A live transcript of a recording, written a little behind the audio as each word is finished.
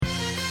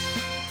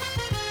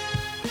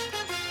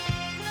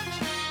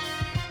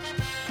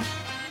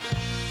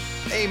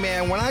Hey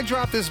man, when I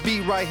drop this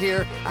beat right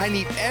here, I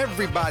need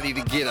everybody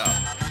to get up.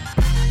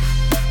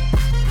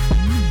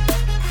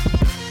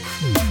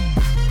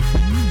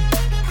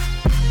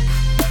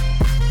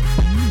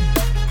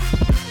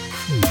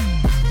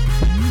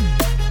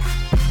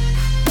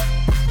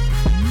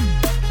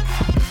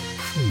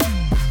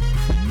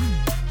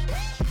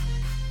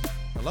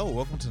 Hello,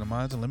 welcome to the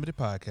Minds Unlimited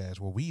podcast,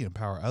 where we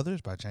empower others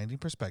by changing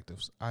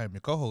perspectives. I am your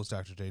co-host,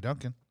 Dr. J.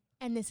 Duncan.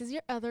 And this is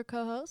your other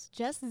co-host,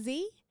 Just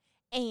Z.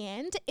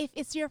 And if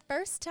it's your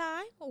first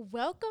time,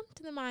 welcome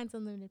to the Minds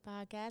Unlimited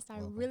podcast. I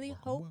really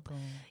hope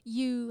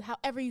you,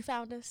 however you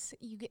found us,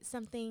 you get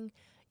something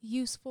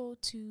useful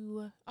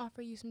to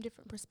offer you some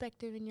different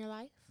perspective in your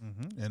life.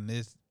 Mm-hmm. And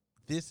this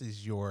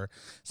is your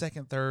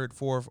second, third,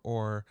 fourth,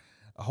 or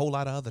a whole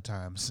lot of other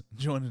times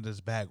joining us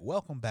back.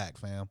 Welcome back,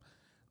 fam.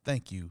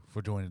 Thank you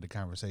for joining the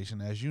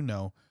conversation. As you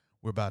know,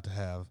 we're about to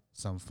have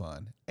some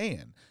fun.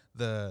 And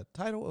the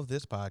title of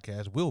this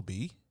podcast will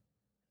be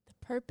The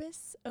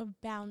Purpose of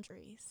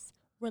Boundaries,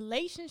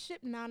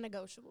 Relationship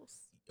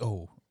Non-Negotiables.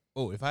 Oh,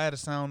 if I had a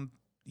sound,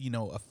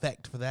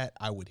 effect for that,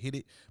 I would hit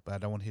it, but I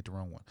don't want to hit the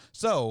wrong one.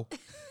 So,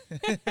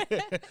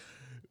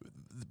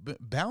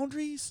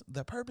 boundaries,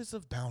 the purpose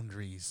of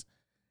boundaries,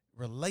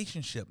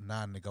 relationship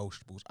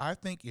non-negotiables. I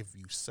think if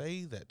you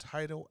say that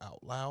title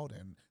out loud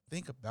and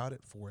think about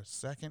it for a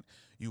second,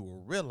 you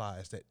will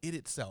realize that it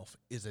itself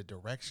is a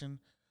direction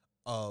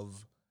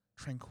of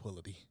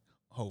tranquility,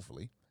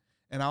 hopefully.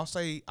 And I'll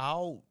say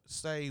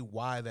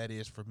why that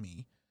is for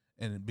me.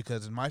 And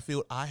because in my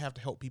field, I have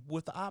to help people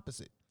with the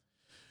opposite.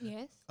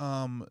 Yes.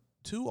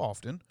 Too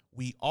often,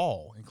 we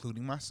all,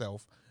 including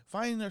myself,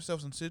 find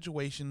ourselves in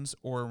situations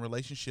or in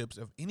relationships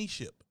of any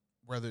ship,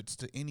 whether it's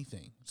to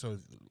anything. So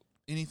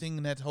anything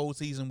in that whole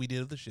season we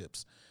did of the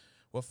ships,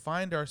 we'll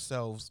find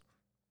ourselves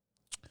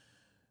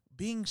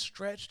being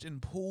stretched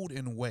and pulled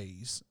in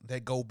ways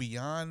that go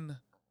beyond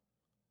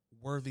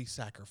worthy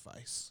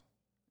sacrifice,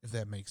 if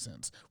that makes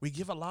sense. We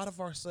give a lot of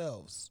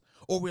ourselves,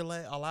 or we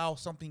allow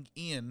something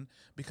in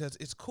because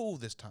it's cool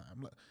this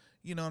time.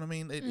 You know what I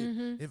mean?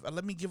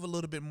 Let me give a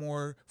little bit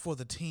more for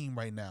the team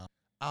right now.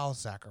 I'll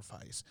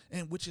sacrifice,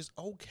 and which is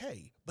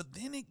okay. But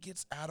then it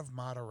gets out of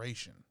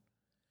moderation,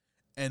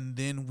 and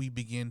then we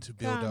begin to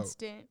build up.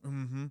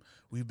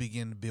 We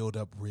begin to build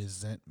up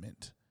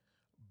resentment,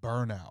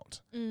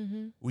 burnout.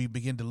 We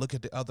begin to look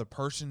at the other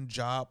person,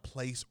 job,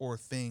 place, or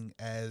thing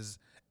as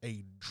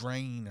a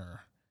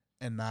drainer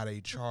and not a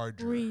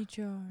charger.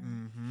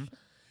 Recharge.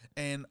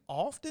 And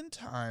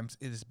oftentimes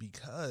it is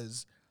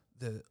because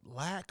the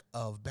lack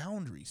of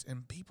boundaries,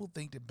 and people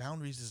think that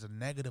boundaries is a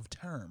negative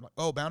term.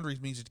 Like, boundaries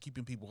means just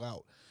keeping people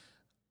out.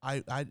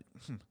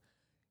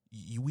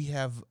 We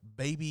have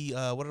baby.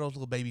 What are those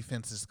little baby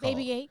fences called?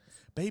 Baby gates.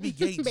 Baby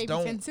gates Baby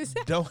fences.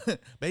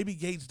 Baby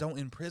gates don't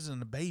imprison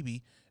the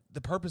baby. The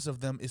purpose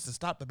of them is to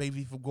stop the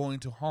baby from going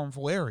to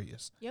harmful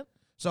areas. Yep.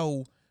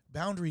 So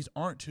boundaries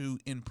aren't to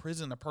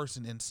imprison a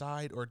person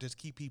inside or just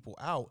keep people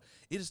out.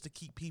 It is to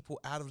keep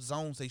people out of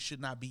zones they should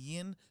not be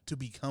in to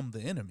become the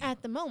enemy.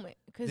 At the moment,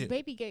 because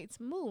baby gates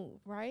move,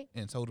 right?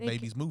 And so the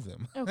babies move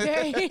them.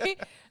 Okay.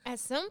 At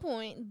some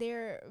point,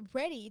 they're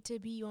ready to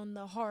be on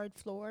the hard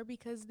floor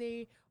because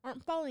they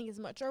aren't falling as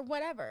much or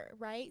whatever,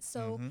 right?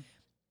 So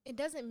it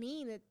doesn't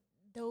mean that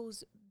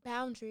those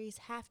boundaries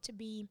have to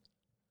be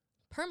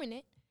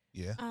permanent.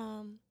 Yeah.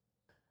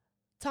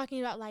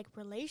 Talking about like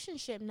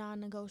relationship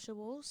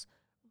non-negotiables,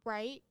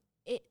 right?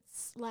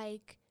 It's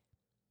like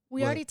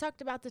we already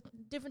talked about the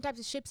different types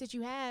of ships that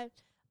you had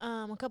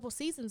a couple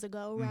seasons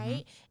ago,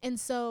 right? And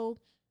so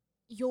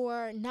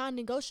your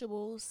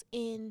non-negotiables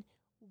in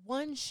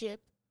one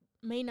ship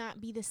may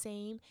not be the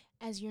same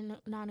as your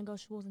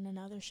non-negotiables in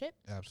another ship.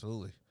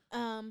 Absolutely.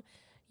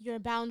 Your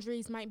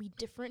boundaries might be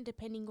different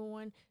depending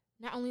on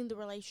not only the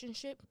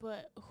relationship,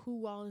 but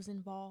who all is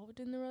involved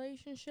in the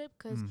relationship.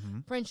 Because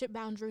friendship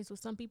boundaries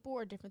with some people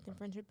are different than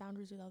friendship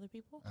boundaries with other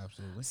people.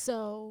 Absolutely.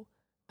 So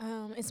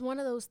it's one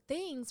of those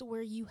things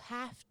where you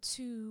have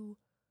to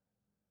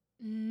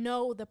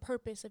know the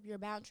purpose of your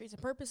boundaries. The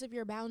purpose of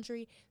your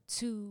boundary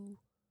to,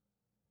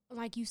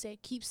 like you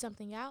said, keep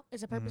something out.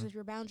 Is the purpose of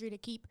your boundary to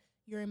keep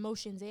your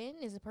emotions in?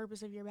 Is the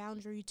purpose of your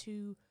boundary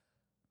to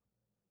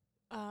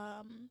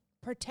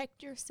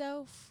protect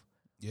yourself?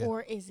 Yeah.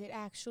 Or is it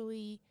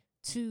actually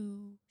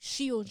to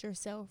shield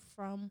yourself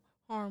from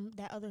harm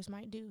that others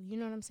might do? You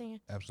know what I'm saying?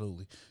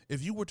 Absolutely.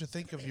 If you were to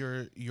think of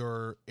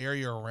your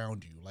area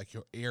around you, like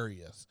your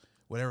areas,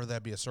 whatever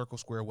that be, a circle,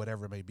 square,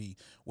 whatever it may be,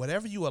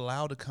 whatever you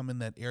allow to come in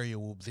that area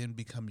will then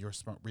become your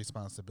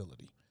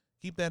responsibility.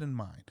 Keep that in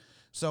mind.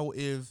 So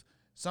if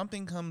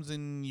something comes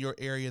in your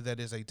area that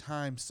is a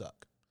time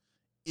suck,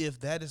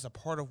 if that is a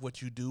part of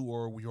what you do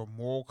or your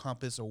moral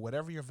compass or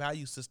whatever your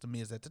value system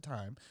is at the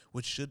time,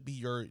 which should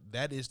be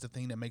that is the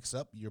thing that makes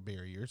up your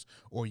barriers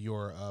or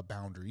your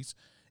boundaries.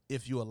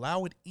 If you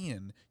allow it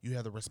in, you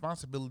have the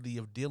responsibility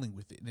of dealing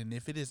with it. And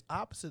if it is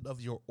opposite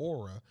of your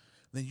aura,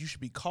 then you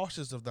should be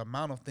cautious of the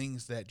amount of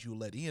things that you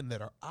let in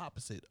that are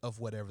opposite of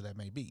whatever that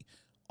may be.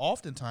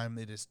 Oftentimes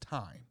it is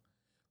time.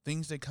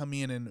 things that come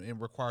in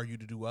and require you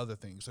to do other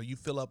things. So you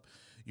fill up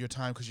your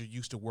time because you're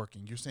used to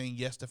working. You're saying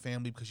yes to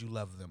family because you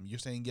love them. You're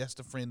saying yes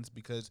to friends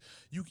because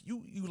you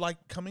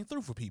like coming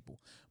through for people.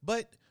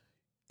 But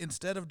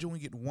instead of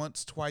doing it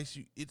once, twice,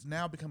 it's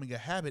now becoming a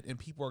habit, and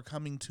people are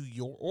coming to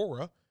your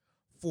aura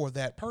for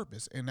that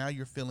purpose, and now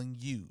you're feeling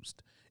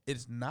used.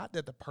 It's not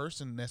that the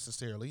person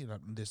necessarily,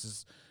 and this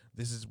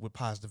is with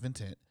positive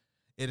intent,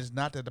 it is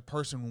not that the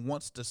person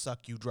wants to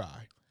suck you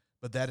dry,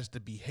 but that is the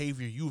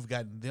behavior you've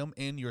gotten them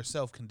and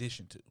yourself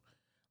conditioned to.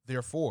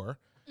 Therefore,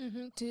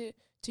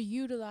 to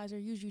utilize or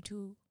use you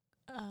to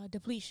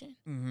depletion,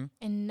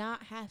 and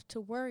not have to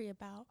worry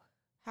about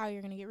how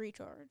you're going to get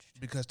recharged.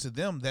 Because to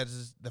them, that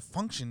is the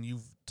function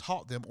you've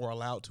taught them or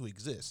allowed to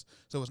exist.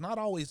 So it's not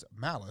always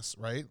malice,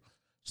 right?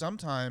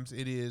 Sometimes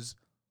it is,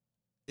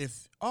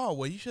 if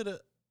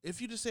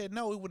you just said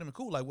no, it would have been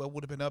cool. Like, well,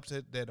 would have been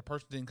upset that the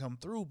person didn't come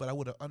through, but I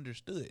would have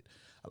understood.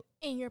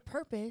 And your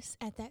purpose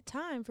at that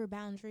time for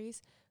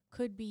boundaries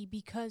could be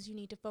because you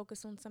need to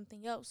focus on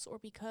something else, or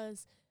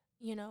because,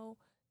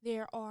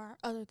 there are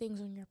other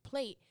things on your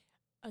plate.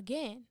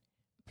 Again,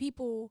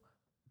 people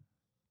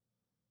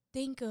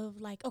think of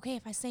like, okay,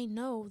 if I say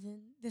no, then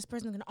this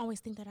person's going to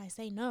always think that I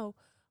say no.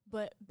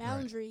 But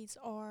boundaries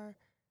are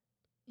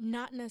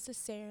not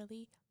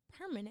necessarily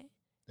permanent.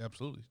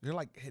 Absolutely.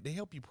 They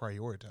help you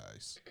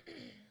prioritize.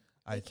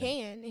 They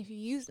can if you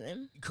use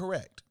them.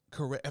 Correct.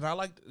 And I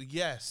like,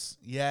 yes.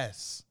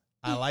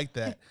 I like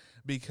that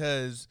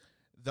because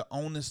the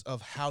onus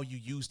of how you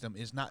use them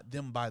is not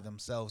them by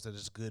themselves that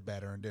is good,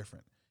 bad, or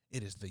indifferent.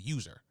 It is the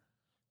user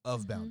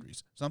of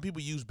boundaries. Some people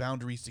use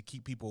boundaries to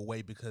keep people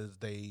away because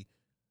they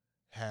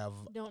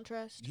don't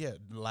trust. Yeah,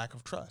 lack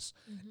of trust.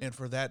 And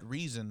for that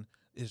reason,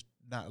 is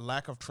not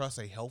lack of trust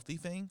a healthy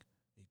thing?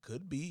 It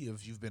could be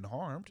if you've been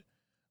harmed,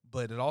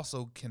 but it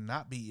also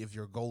cannot be if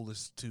your goal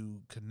is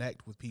to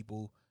connect with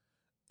people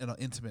in an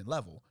intimate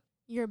level.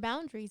 Your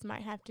boundaries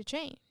might have to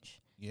change.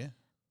 Yeah.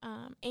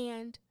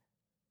 And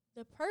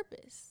the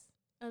purpose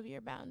of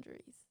your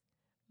boundaries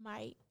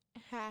might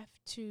have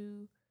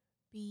to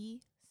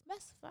be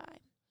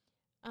specified.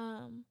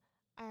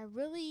 I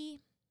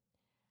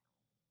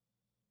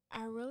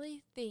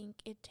really think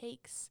it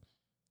takes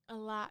a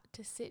lot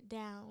to sit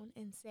down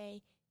and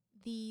say,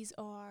 these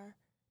are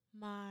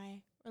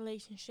my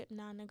relationship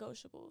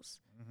non-negotiables.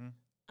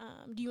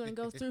 Do you want to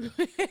go through?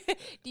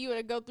 Do you want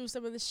to go through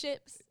some of the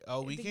ships?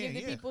 Oh, we can.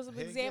 Give the people some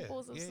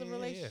examples of some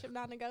relationship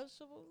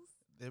non-negotiables.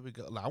 There we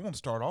go. I want to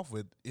start off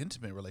with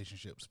intimate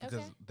relationships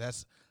because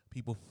that's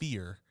people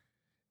fear.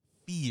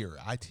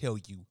 I tell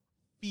you,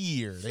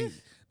 fear.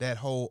 That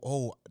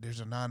whole there's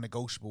a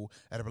non-negotiable.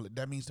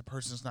 That means the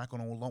person's not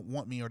going to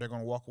want me, or they're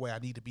going to walk away. I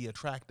need to be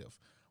attractive.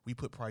 We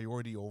put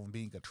priority over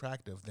being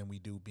attractive than we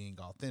do being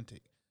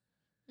authentic.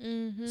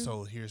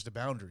 So here's the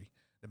boundary.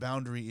 The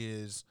boundary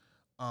is,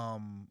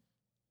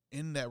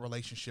 in that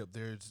relationship,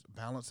 there's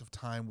balance of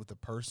time with the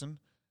person,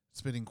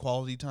 spending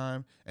quality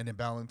time, and then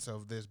balance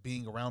of this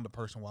being around the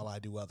person while I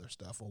do other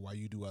stuff or while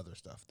you do other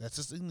stuff. That's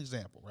just an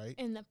example, right?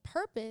 And the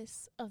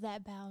purpose of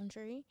that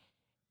boundary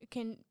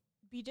can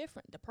be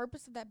different. The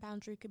purpose of that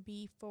boundary could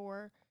be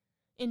for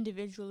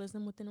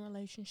individualism within a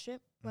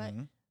relationship, but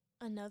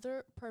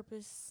another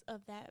purpose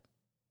of that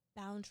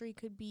boundary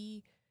could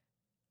be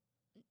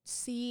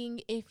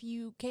seeing if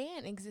you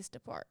can exist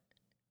apart.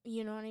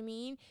 You know what I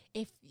mean?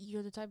 If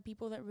you're the type of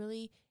people that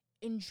really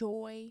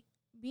enjoy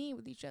being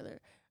with each other.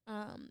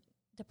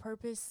 The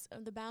purpose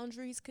of the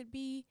boundaries could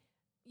be,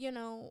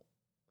 in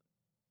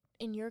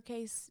your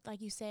case,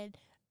 like you said,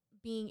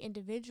 being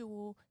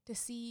individual to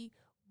see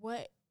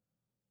what,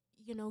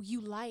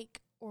 you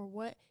like or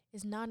what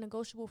is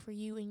non-negotiable for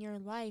you in your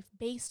life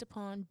based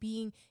upon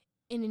being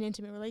in an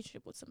intimate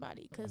relationship with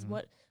somebody. Because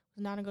what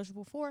was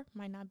non-negotiable before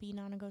might not be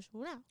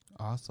non-negotiable now.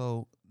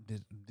 Also,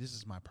 this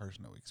is my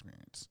personal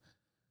experience.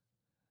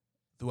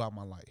 Throughout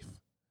my life,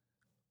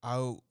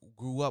 I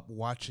grew up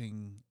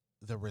watching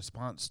the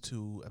response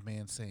to a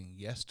man saying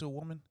yes to a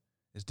woman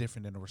is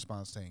different than a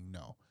response saying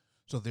no.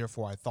 So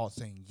therefore, I thought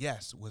saying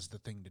yes was the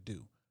thing to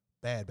do.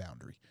 Bad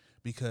boundary.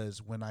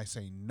 Because when I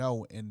say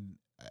no and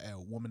a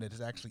woman that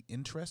is actually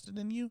interested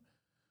in you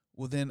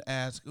will then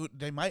ask,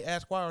 they might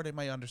ask why or they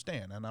might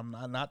understand. And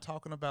I'm not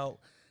talking about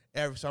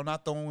so I'm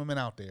not throwing women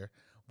out there.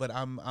 But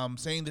I'm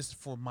saying this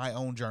for my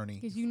own journey.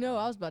 Because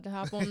I was about to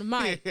hop on the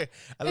mic.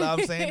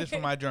 I'm saying this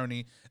for my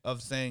journey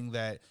of saying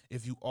that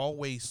if you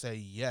always say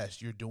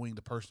yes, you're doing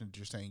the person that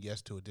you're saying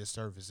yes to a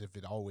disservice if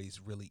it always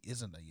really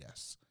isn't a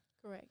yes.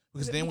 Correct.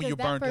 Because then when you're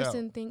burnt out. That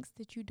person thinks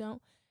that you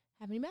don't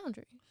have any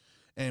boundary.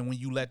 And when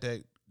you let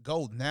that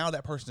go, now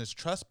that person is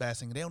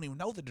trespassing. They don't even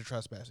know that they're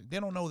trespassing. They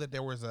don't know that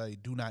there was a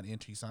do not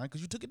entry sign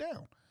because you took it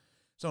down.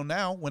 So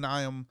now when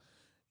I am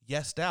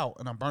yesed out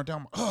and I'm burnt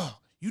out,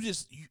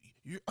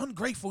 you're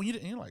ungrateful.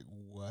 You're like,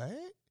 what?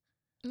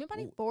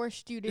 Nobody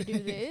forced you to do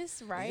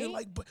this, right? You're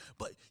like,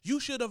 but you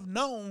should have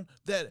known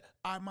that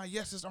my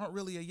yeses aren't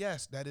really a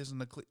yes. That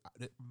isn't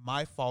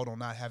my fault on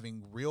not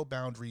having real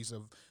boundaries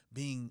of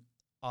being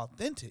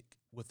authentic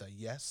with a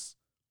yes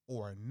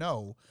or a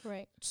no,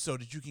 Right. so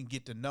that you can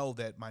get to know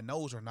that my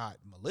no's are not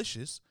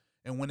malicious.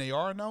 And when they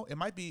are a no, it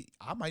might be,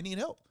 I might need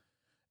help.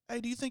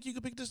 Hey, do you think you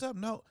could pick this up?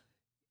 No,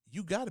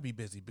 you got to be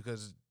busy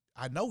because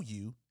I know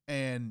you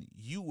and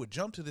you would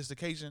jump to this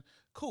occasion.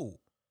 Cool.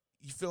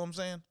 You feel what I'm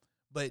saying?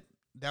 But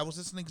that was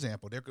just an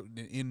example. There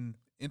in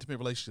intimate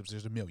relationships,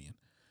 there's a million.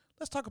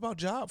 Let's talk about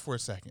job for a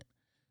second.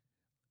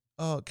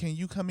 Can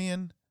you come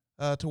in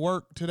to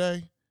work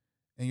today?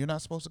 And you're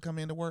not supposed to come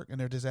in to work, and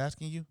they're just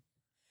asking you.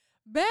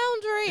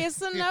 Boundary, it's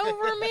a no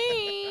for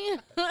me.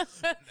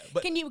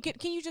 But- can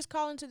you just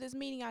call into this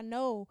meeting? I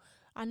know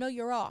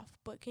you're off,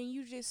 but can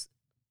you just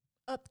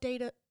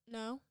update it?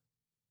 No,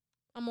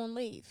 I'm on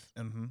leave.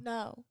 Mm-hmm.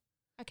 No,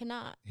 I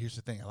cannot. Here's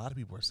the thing: a lot of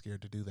people are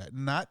scared to do that.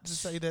 Not to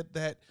say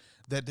that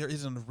there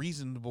isn't a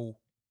reasonable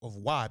of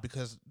why,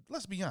 because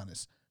let's be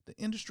honest, the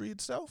industry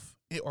itself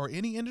or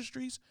any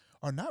industries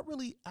are not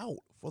really out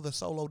for the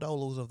solo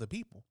dolos of the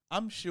people.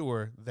 I'm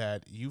sure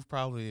that you've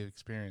probably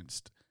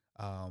experienced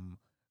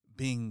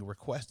being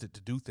requested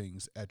to do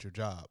things at your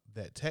job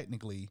that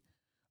technically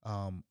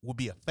would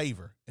be a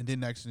favor, and then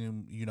next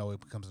thing you know,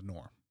 it becomes a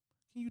norm.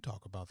 Can you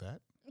talk about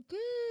that?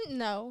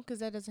 No, because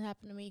that doesn't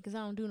happen to me because I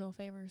don't do no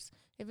favors.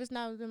 If it's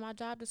not in my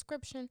job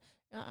description,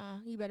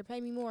 you better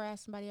pay me more or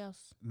ask somebody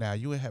else. Now,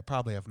 you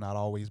probably have not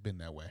always been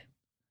that way.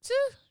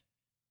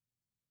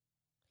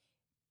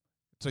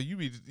 So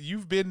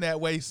you've been that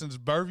way since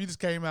birth. You just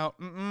came out.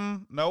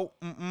 Nope.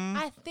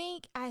 I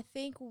think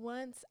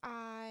once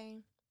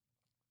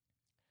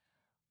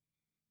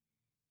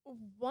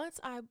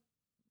I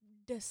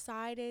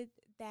decided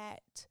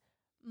that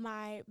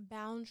my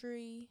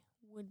boundary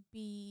would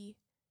be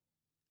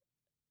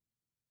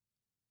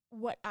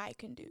what I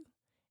can do,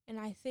 and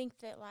I think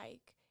that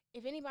like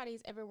if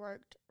anybody's ever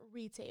worked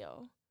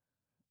retail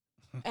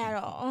at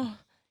all,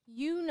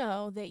 you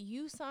know that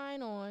you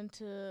sign on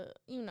to,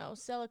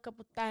 sell a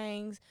couple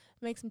things,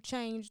 make some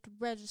change to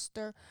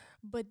register,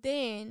 but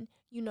then,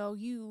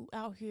 you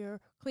out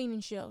here cleaning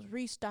shelves,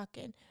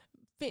 restocking,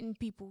 fitting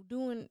people,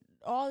 doing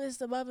all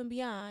this above and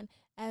beyond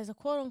as a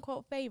quote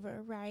unquote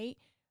favor, right?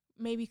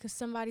 Maybe because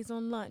somebody's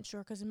on lunch or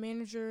because the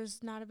manager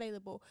is not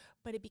available,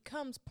 but it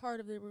becomes part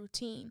of the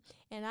routine.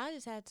 And I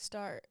just had to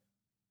start,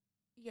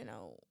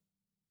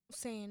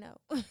 saying no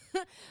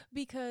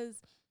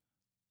because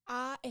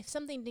if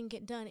something didn't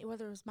get done,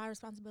 whether it was my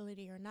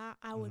responsibility or not,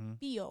 I would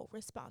feel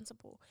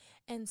responsible.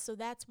 And so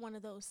that's one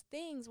of those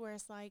things where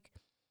it's like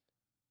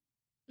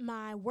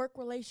my work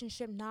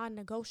relationship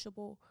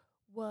non-negotiable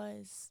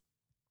was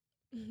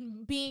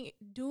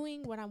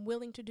doing what I'm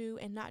willing to do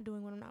and not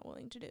doing what I'm not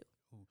willing to do.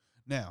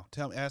 Now,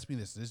 ask me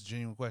this is a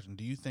genuine question.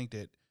 Do you think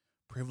that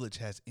privilege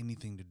has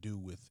anything to do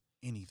with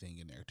anything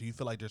in there? Do you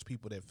feel like there's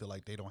people that feel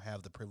like they don't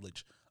have the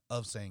privilege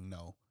of saying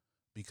no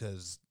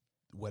because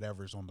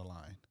whatever's on the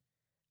line?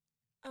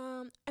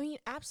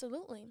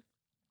 Absolutely.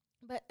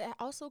 But that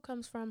also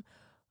comes from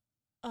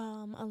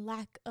a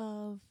lack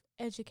of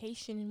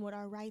education in what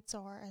our rights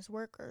are as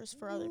workers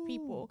for other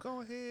people.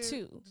 Go ahead.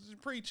 Too.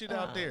 Just preach it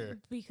out there.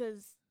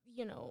 Because,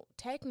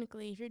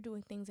 technically, if you're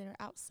doing things that are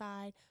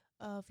outside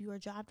of your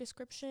job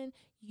description,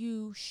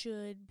 you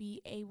should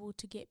be able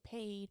to get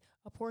paid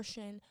a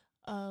portion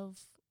of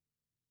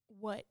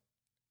what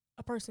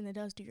a person that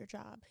does do your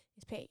job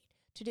is paid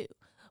to do.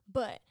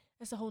 But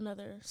that's a whole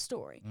nother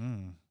story.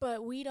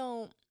 But we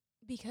don't,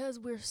 because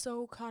we're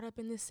so caught up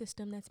in this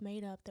system that's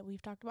made up that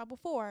we've talked about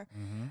before,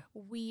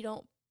 we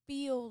don't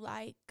feel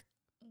like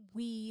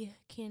we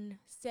can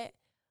set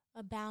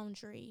a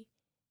boundary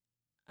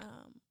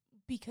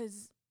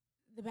because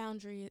the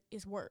boundary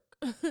is work.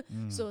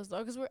 So as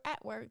long as we're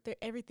at work,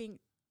 everything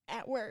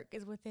at work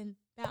is within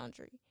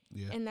boundary.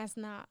 Yeah. And that's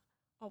not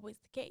always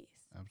the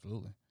case.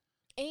 Absolutely.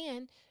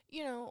 And,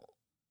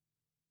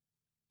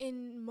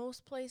 in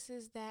most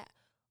places that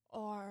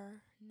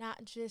are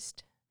not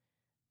just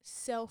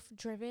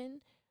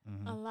self-driven,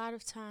 a lot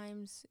of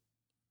times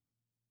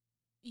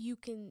you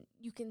can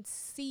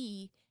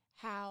see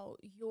how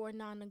your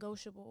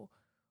non-negotiable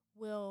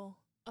will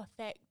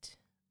affect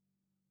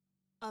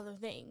other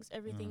things,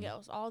 everything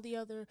else, all the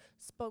other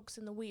spokes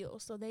in the wheel.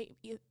 So they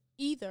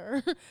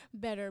either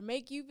better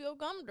make you feel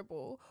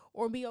comfortable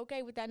or be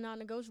okay with that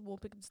non-negotiable,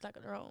 pick up the slack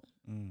on their own.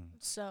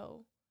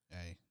 So,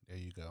 hey, there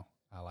you go.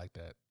 I like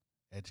that.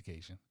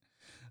 Education.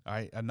 All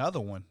right,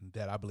 another one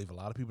that I believe a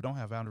lot of people don't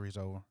have boundaries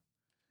over: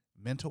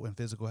 mental and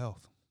physical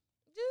health.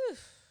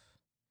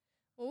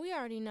 Well, we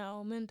already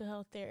know mental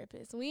health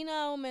therapists. We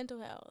know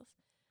mental health.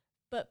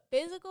 But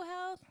physical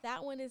health,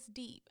 that one is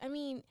deep. I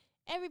mean,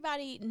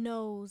 everybody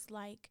knows,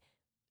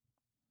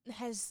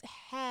 has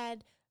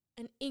had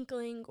an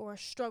inkling or a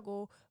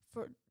struggle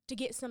to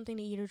get something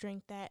to eat or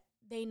drink that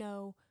they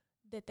know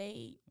that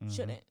they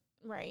shouldn't,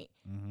 right?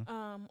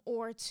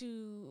 Or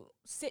to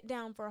sit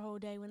down for a whole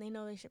day when they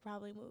know they should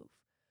probably move.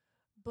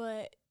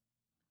 But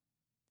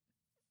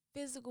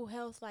physical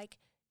health, like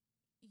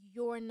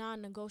your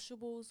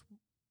non-negotiables,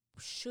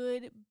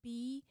 should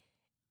be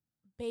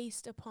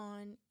based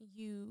upon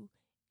you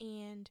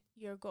and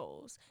your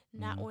goals,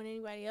 not what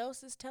anybody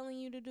else is telling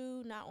you to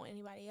do, not what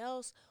anybody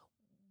else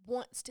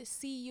wants to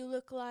see you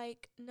look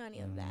like. None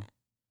of that.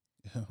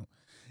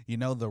 You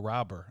know, the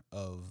robber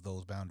of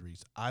those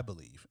boundaries, I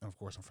believe, and of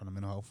course, from a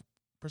mental health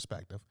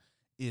perspective,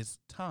 is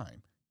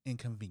time and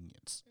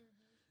convenience.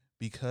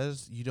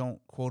 Because you don't,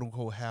 quote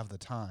unquote, have the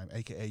time,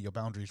 aka your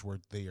boundaries were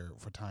there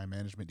for time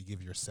management to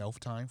give yourself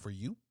time for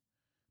you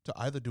to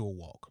either do a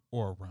walk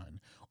or a run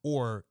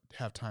or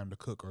have time to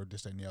cook or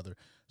this and the other.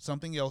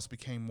 Something else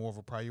became more of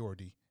a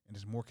priority, and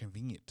it's more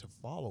convenient to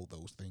follow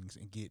those things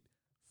and get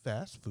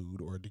fast food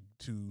or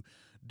to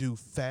do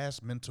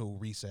fast mental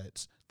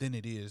resets than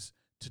it is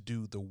to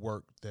do the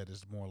work that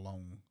is more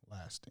long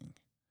lasting.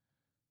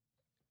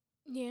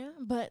 Yeah,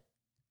 but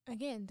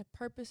again, the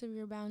purpose of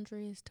your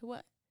boundary is to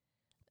what?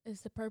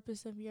 Is the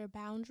purpose of your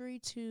boundary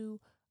to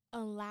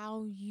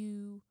allow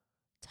you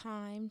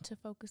time to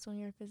focus on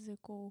your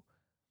physical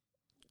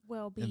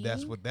well-being? And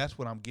that's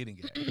what I'm getting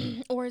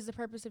at. Or is the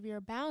purpose of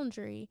your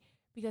boundary,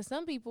 because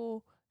some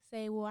people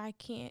say, well, I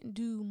can't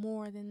do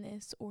more than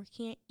this or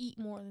can't eat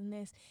more than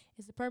this.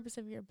 Is the purpose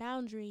of your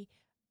boundary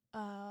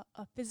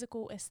a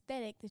physical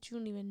aesthetic that you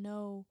don't even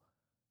know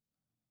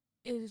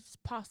is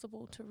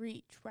possible to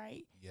reach,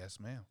 right? Yes,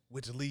 ma'am.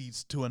 Which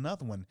leads to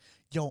another one.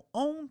 Your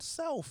own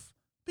self.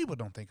 People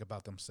don't think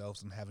about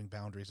themselves and having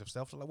boundaries of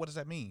self. So like, what does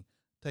that mean?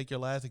 Take your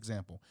last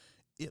example.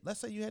 Let's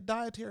say you had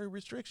dietary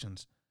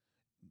restrictions.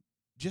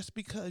 Just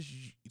because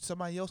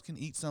somebody else can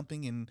eat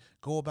something and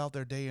go about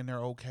their day and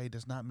they're okay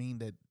does not mean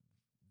that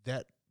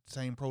that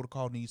same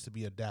protocol needs to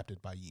be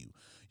adapted by you.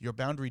 Your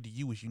boundary to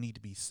you is you need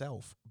to be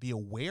self, be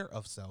aware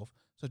of self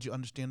so that you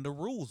understand the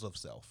rules of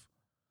self.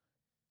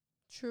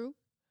 True.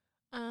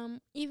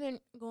 Even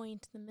going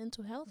to the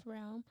mental health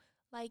realm,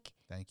 like,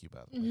 thank you, by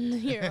the way.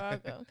 You're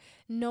welcome.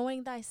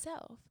 Knowing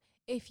thyself.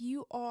 If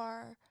you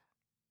are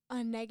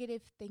a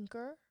negative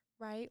thinker,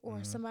 right,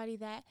 or somebody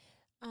that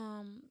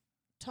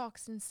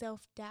talks in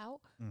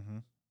self-doubt,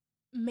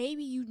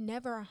 maybe you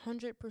never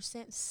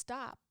 100%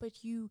 stop,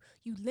 but you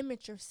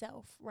limit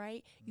yourself,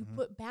 right? You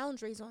put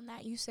boundaries on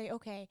that. You say,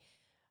 okay,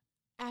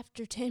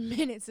 after 10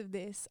 minutes of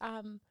this,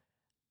 I'm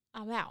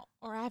out.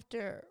 Or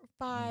after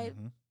 5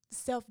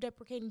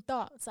 self-deprecating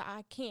thoughts,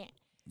 I can't.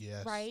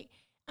 Yes. Right?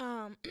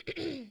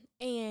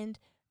 And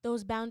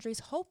those boundaries,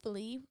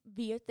 hopefully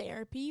via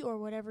therapy or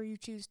whatever you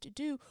choose to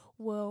do,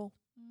 will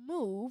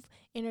move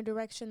in a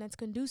direction that's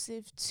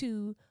conducive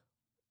to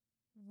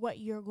what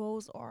your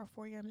goals are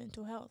for your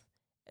mental health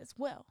as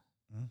well.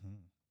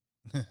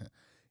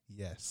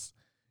 Yes.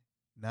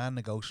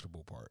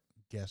 Non-negotiable part.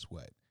 Guess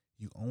what?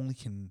 You only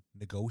can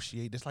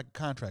negotiate. It's like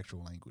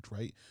contractual language,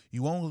 right?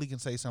 You only can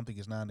say something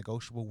is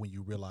non-negotiable when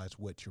you realize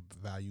what your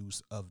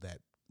values of that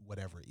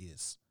whatever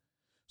is.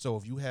 So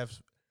if you have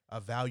a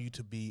value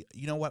to be,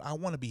 you know what, I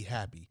want to be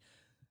happy,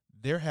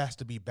 there has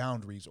to be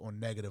boundaries on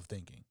negative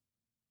thinking,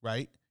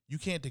 right? You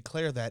can't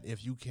declare that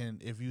if you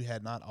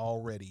had not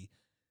already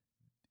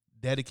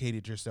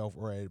dedicated yourself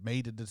or had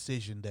made a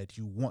decision that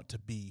you want to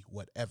be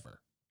whatever,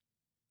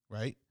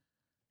 right?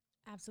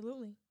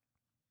 Absolutely.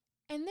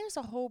 And there's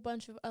a whole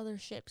bunch of other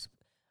ships,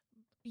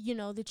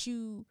 that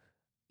you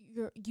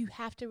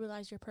have to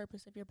realize your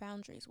purpose of your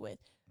boundaries with.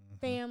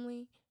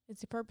 Family.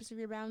 It's the purpose of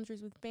your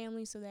boundaries with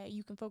family so that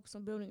you can focus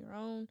on building your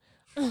own,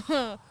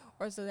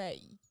 or so that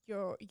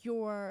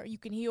you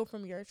can heal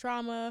from your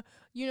trauma.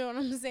 You know what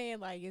I'm saying?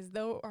 Like,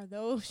 are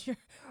those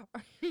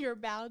your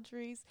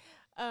boundaries?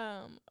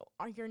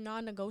 Are your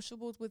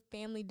non-negotiables with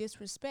family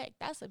disrespect?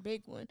 That's a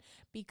big one,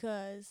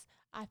 because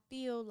I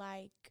feel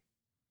like,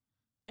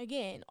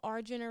 again,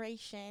 our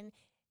generation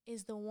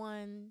is the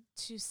one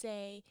to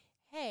say,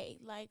 hey,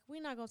 like,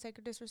 we're not going to take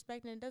a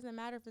disrespect, and it doesn't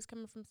matter if it's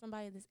coming from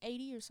somebody that's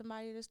 80 or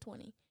somebody that's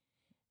 20.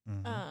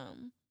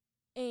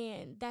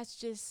 And that's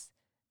just,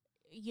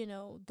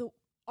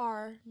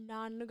 our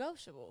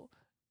non-negotiable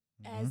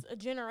as a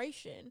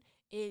generation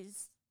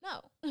is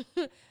no.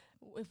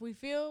 If we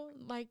feel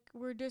like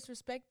we're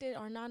disrespected,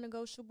 our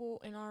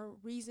non-negotiable and our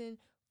reason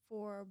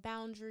for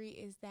boundary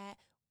is that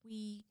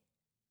we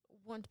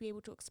want to be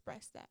able to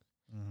express that.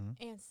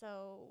 And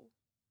so,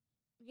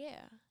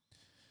 yeah.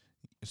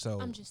 So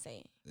I'm just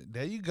saying.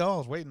 There you go. I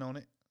was waiting on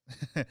it.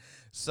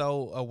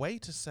 So a way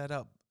to set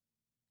up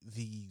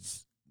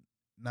these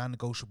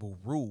non-negotiable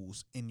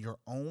rules in your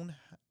own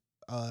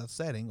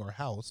setting or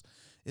house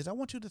is, I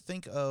want you to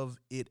think of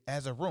it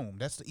as a room.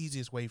 That's the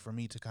easiest way for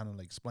me to kind of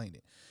like explain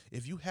it.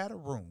 If you had a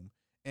room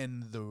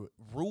and the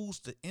rules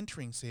to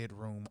entering said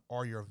room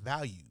are your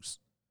values,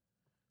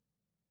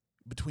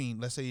 between,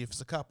 let's say if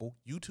it's a couple,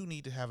 you two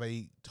need to have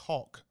a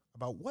talk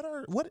about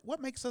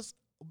what makes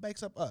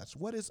up us.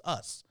 What is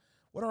us?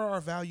 What are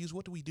our values?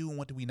 What do we do and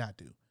what do we not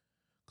do?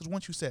 Because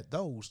once you set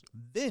those,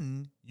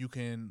 then you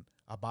can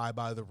abide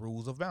by the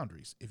rules of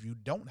boundaries. If you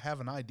don't have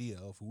an idea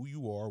of who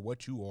you are,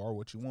 what you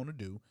want to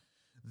do,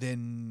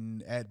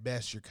 then at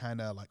best you're kind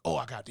of like, oh,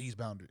 I got these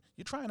boundaries.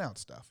 You're trying out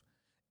stuff.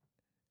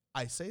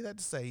 I say that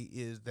to say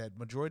is that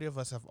majority of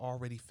us have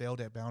already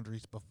failed at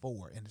boundaries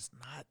before, and it's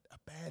not a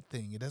bad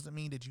thing. It doesn't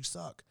mean that you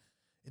suck.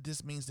 It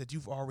just means that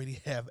you've already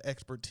have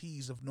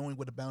expertise of knowing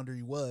what a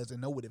boundary was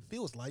and know what it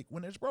feels like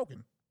when it's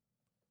broken.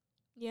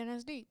 Yeah,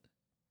 that's deep.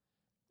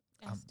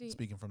 I'm deep.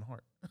 speaking from the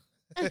heart.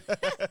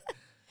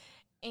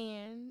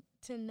 And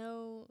to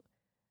know,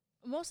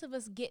 most of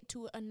us get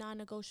to a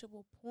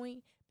non-negotiable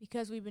point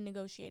because we've been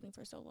negotiating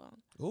for so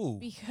long. Ooh.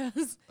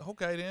 Because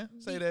Okay, then.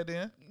 Say that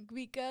then.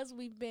 because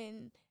we've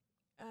been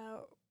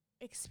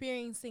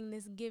experiencing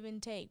this give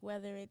and take,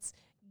 whether it's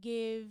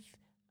give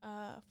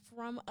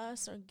from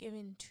us or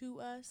given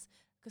to us.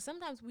 Because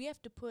sometimes we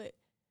have to put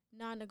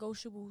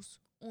non-negotiables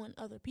on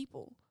other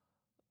people.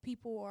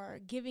 People are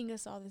giving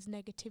us all this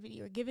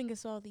negativity or giving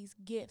us all these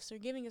gifts or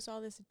giving us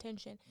all this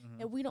attention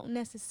that we don't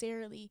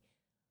necessarily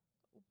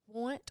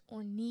want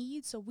or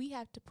need. So we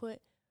have to put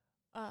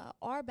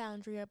our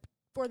boundary up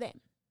for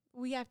them.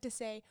 We have to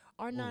say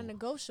our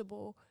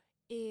non-negotiable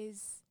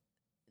is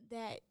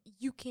that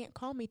you can't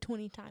call me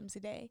 20 times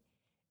a day,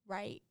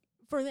 right?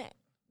 For them.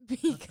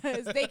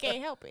 Because they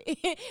can't help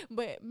it.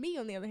 But me,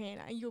 on the other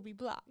hand, you'll be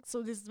blocked.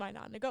 So this is my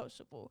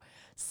non-negotiable.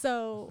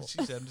 So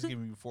She said, I'm just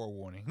giving you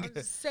forewarning. I'm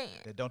just saying.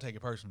 That don't take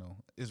it personal.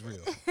 It's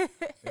real.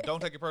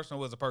 Don't take it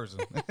personal as a person.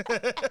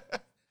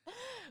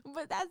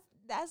 But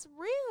that's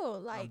real.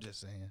 Like, I'm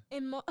just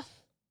saying.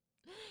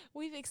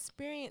 We've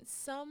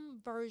experienced some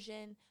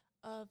version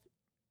of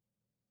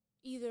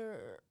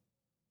either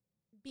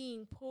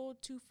being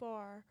pulled too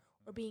far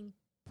or being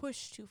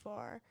pushed too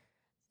far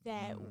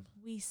that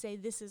we say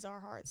this is our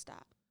hard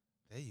stop.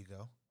 There you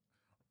go.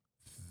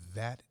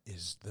 That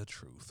is the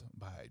truth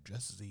by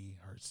Just Z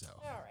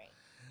herself.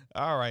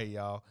 All right,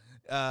 y'all.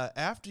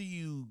 After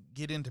you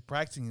get into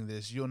practicing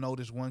this, you'll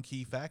notice one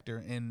key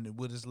factor, and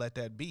we'll just let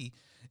that be.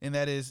 And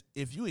that is,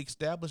 if you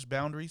establish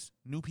boundaries,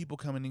 new people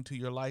coming into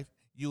your life,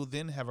 you'll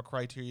then have a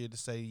criteria to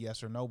say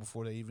yes or no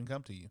before they even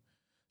come to you.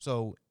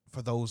 So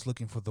for those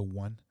looking for the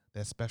one,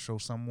 that special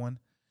someone,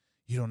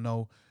 you don't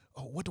know,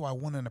 what do I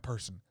want in a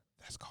person?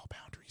 That's called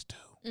boundaries too.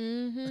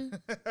 Mm-hmm.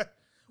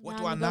 What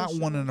do I not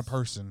want in a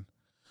person?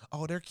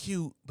 Oh, they're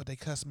cute, but they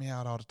cuss me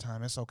out all the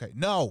time. It's okay.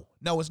 No,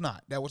 it's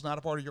not. That was not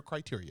a part of your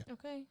criteria.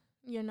 Okay.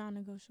 Your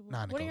non-negotiables.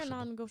 Non-negotiable. What are your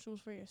non-negotiables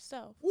for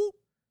yourself? Whoop.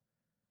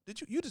 Did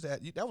you just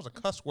add, that was a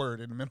cuss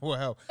word in the mental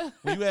health.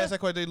 When you ask that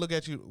question, they look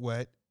at you,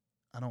 what?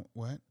 I don't,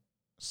 what?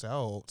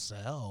 Self.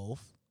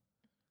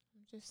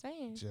 I'm just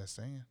saying. Just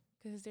saying.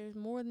 Because there's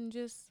more than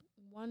just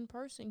one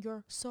person,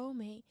 your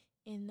soulmate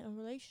in a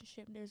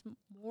relationship. There's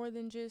more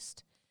than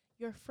just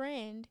your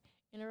friend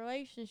in a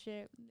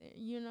relationship.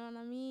 You know what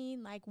I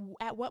mean? Like,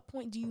 at what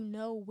point do you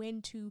know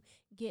when to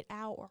get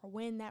out, or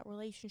when that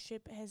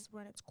relationship has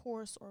run its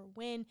course, or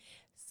when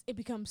it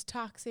becomes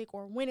toxic,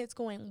 or when it's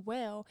going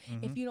well?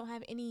 If you don't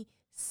have any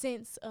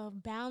sense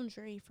of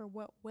boundary for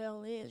what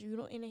well is, you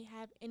don't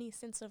have any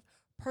sense of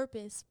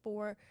purpose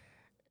for,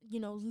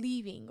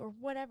 leaving or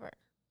whatever.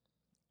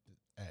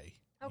 Hey.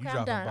 Okay,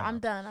 I'm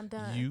done.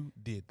 You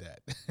did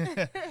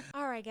that.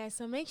 All right, guys.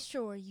 So make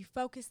sure you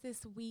focus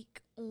this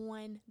week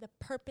on the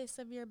purpose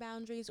of your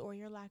boundaries or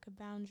your lack of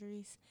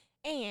boundaries.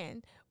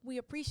 And we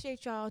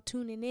appreciate y'all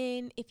tuning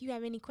in. If you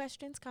have any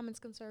questions, comments,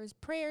 concerns,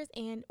 prayers,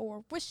 and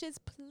or wishes,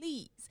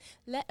 please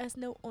let us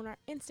know on our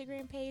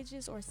Instagram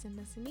pages or send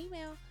us an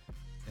email.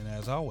 And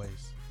as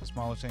always, a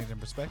smaller change in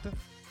perspective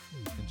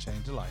can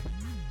change a life.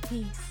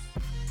 Peace.